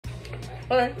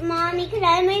Hold on. Mommy, could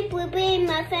I make blueberry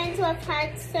muffins with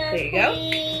pasta, There you go.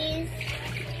 please?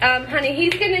 Honey,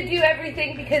 he's gonna do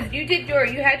everything because you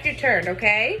had your turn,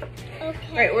 okay? Okay. All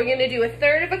right, we're gonna do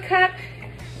 1/3 of a cup.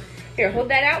 Here, hold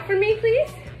that out for me, please.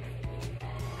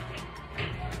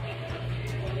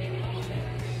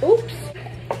 Oops.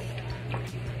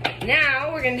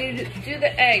 Now we're gonna do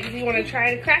the eggs. You wanna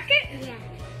try to crack it?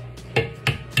 Yeah.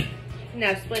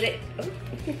 Now split it. Oh.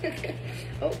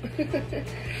 Oh.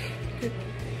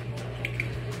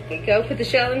 There you go, put the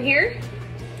shell in here.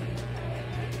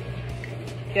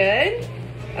 Good.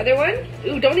 Other one.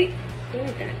 Ooh, don't eat. Ooh,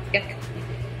 yuck.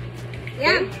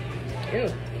 Yeah.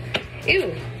 Ew.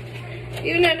 Ew.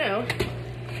 Ew, no.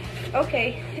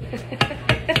 Okay.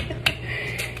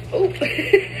 Oh.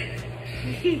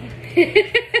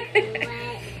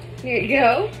 Here you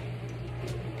go.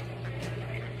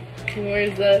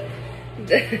 Where's the in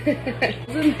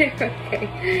there?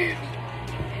 Okay.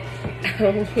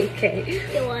 Oh, okay.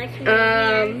 You wash my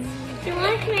hands. You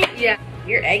wash my hands. Yeah,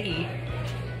 you're eggy.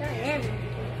 I am.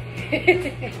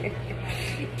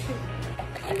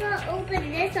 I'm gonna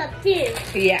open this up too.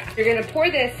 Yeah, you're gonna pour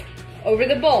this over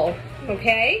the bowl,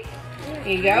 okay?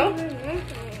 Here you go.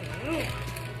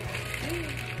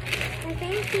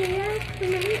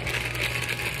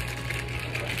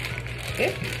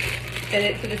 Good. Set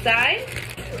it to the side.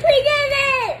 We did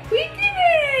it! We did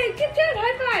it! Good job,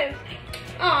 high five.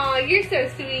 Aw, you're so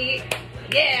sweet.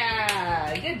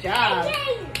 Yeah, good job.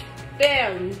 Yay!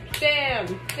 Bam,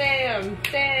 bam, bam,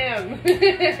 bam.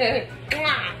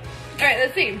 All right,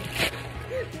 let's see.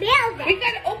 Nailed We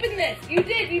gotta open this. You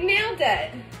did, you nailed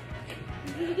it.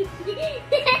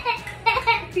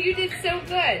 it! You did so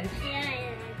good.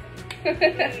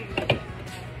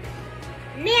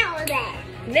 Nailed it!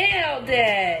 Nailed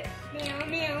it. Meow,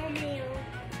 meow, meow.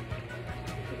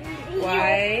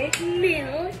 Why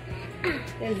Meow.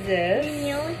 is this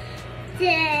Meow.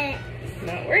 It.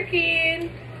 not working?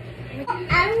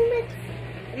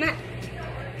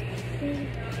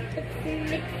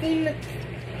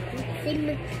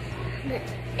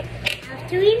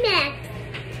 After we mix,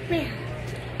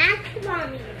 ask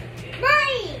mommy.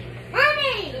 Mommy!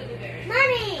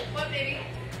 What, baby?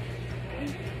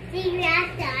 Did you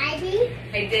ask Daddy?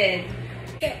 I did.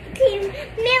 He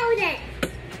nailed it.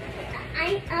 I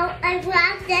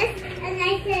grabbed this and I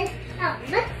said, oh,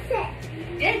 mix it.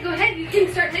 Yeah, go ahead. You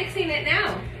can start mixing it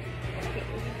now.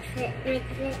 Mix it.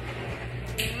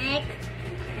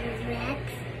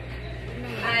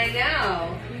 I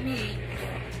know. Mix.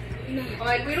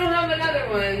 Like, we don't have another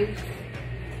one.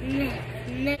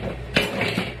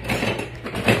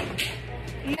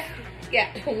 Yeah,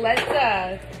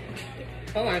 let's,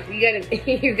 hold on.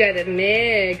 You gotta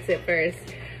mix it first.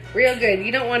 Real good.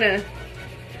 You don't wanna.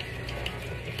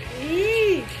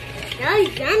 That was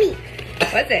yummy.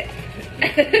 What's it?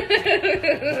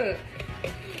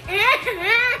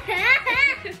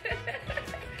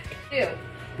 Ew.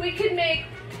 We could make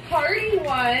party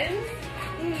ones.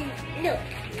 No.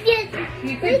 Yes.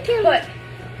 You could put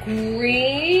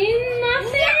green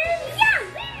muffins. Yeah,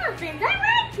 green muffins. I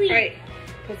like green. All right,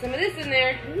 put some of this in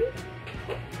there.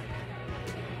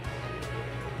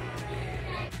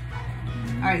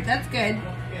 All right, that's good.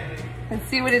 Let's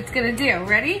see what it's gonna do.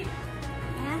 Ready?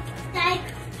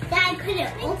 Dad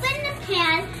couldn't open the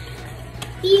pan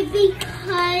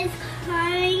because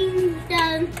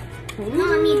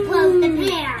Mommy broke the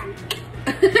pan.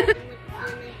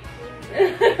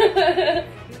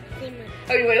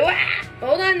 Oh, you wait,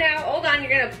 hold on now. Hold on.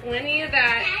 You're gonna have plenty of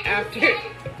that after.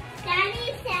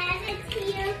 Daddy said it's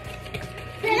here.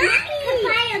 But I can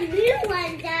buy a new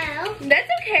one though. That's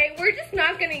okay. We're just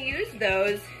not gonna use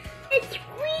those. It's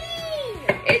green.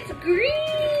 It's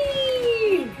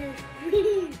green.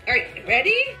 All right,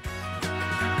 ready?